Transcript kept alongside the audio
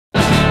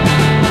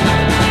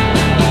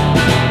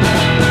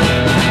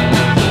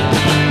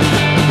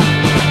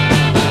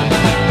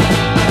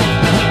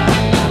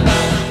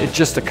It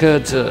just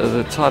occurred to,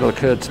 the title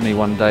occurred to me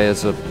one day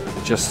as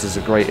just as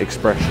a great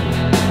expression.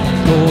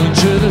 Going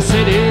to the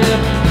city,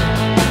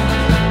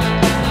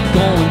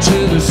 going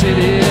to the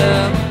city.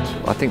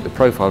 I think the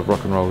profile of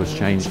rock and roll has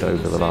changed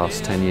over the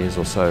last 10 years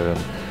or so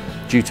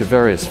due to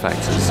various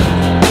factors.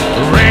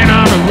 Rain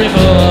on the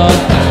river,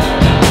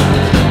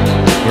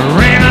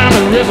 rain on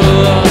the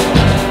river.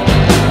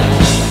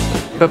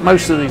 But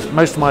most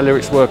of my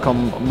lyrics work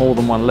on more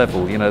than one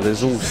level. You know,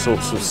 there's all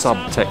sorts of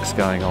subtext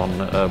going on,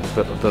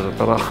 but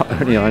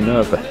only I know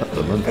about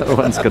them, and no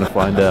one's going to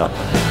find out.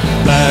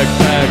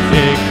 Backpack,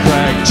 egg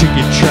crack,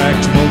 ticket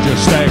tracked, mojo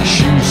stack,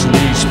 shoes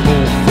lease,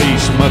 bull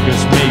face,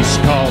 muggers mace,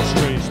 call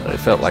strays. It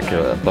felt like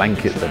a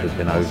blanket that had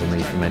been over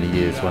me for many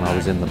years when I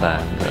was in the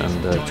band,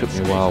 and it took me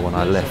a while when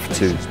I left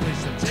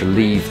to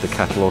leave the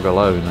catalogue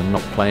alone and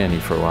not play any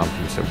for a while.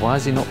 People said, why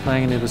is he not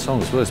playing any of the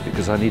songs? Well, it's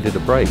because I needed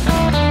a break.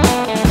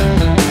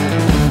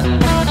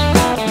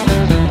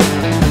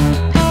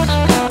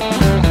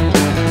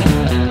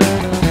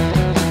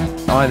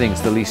 I think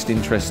it's the least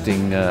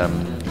interesting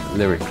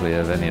lyrically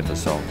of any of the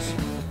songs.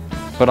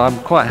 But I'm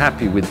quite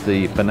happy with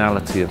the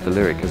banality of the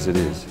lyric as it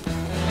is.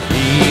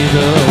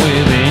 Either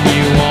within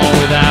you or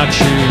without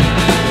you.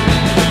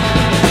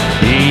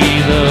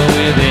 Either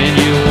within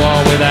you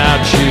or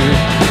without you.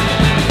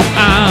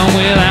 I'm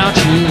without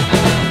you.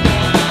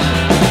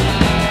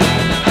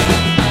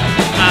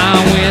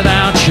 I'm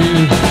without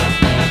you.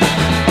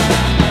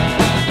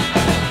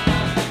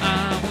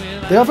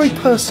 They are very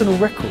personal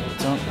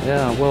records, aren't they?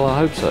 Yeah, well, I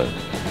hope so,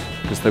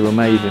 because they were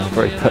made in a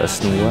very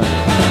personal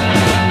way.